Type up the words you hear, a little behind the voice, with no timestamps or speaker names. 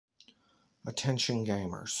Attention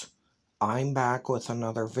gamers, I'm back with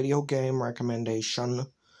another video game recommendation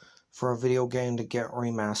for a video game to get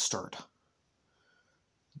remastered.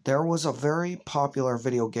 There was a very popular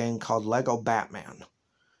video game called Lego Batman.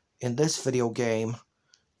 In this video game,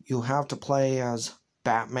 you have to play as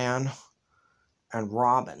Batman and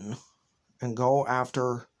Robin and go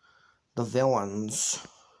after the villains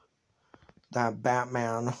that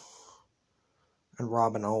Batman and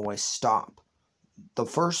Robin always stop. The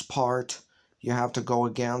first part you have to go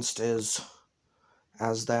against is you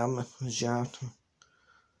have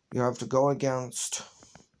to go against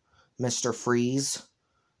Mr. Freeze,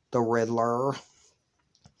 the Riddler,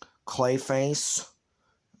 Clayface,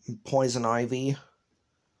 Poison Ivy,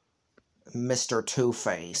 Mr.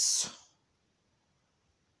 Two-Face.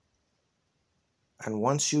 And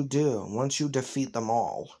once you defeat them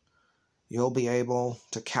all, you'll be able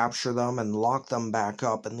to capture them and lock them back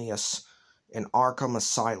up in Arkham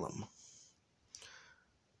Asylum.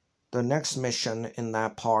 The next mission in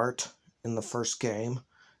that part, in the first game,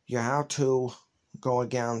 you have to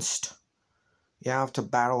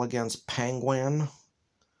battle against Penguin,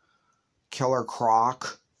 Killer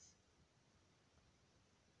Croc,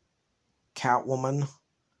 Catwoman,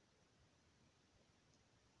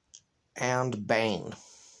 and Bane,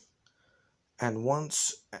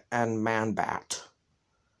 and Man-Bat.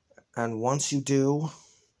 And once you do,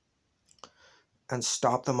 and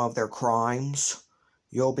stop them of their crimes,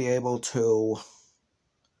 you'll be able to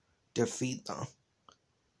defeat them.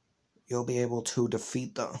 You'll be able to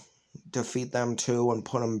defeat them too, and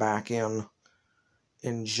put them back in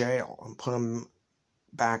jail, and put them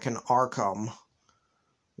back in Arkham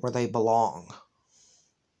where they belong.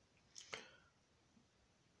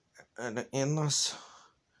 And in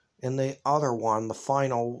the other one, the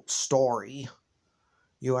final story,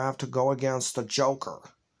 you have to go against the Joker.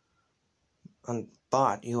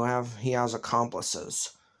 But he has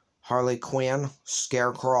accomplices: Harley Quinn,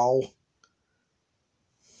 Scarecrow,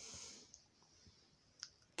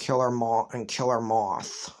 Killer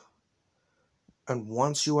Moth. And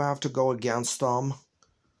once you have to go against them,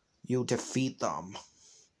 you defeat them,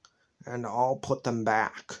 and I'll put them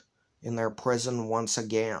back in their prison once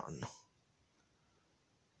again.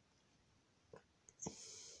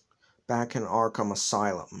 Back in Arkham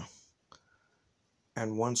Asylum.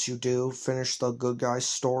 And once you do finish the good guy's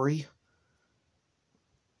story,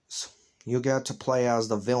 you get to play as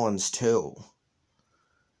the villains too,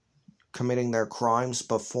 committing their crimes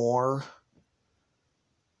before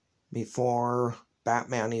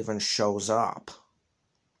Batman even shows up.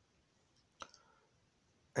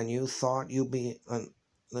 And you thought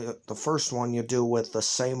the first one you do with the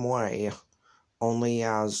same way, only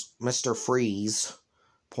as Mr. Freeze,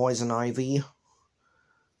 Poison Ivy,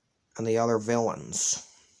 and the other villains.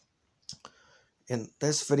 And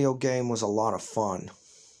this video game was a lot of fun,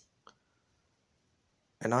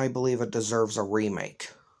 and I believe it deserves a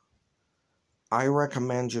remake. I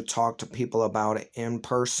recommend you talk to people about it in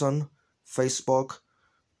person, Facebook,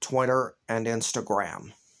 Twitter, and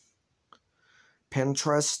Instagram.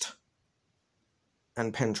 Pinterest.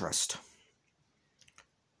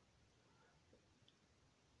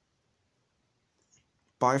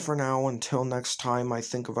 Bye for now, until next time I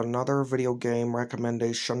think of another video game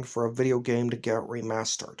recommendation for a video game to get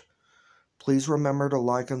remastered. Please remember to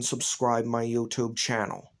like and subscribe my YouTube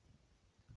channel.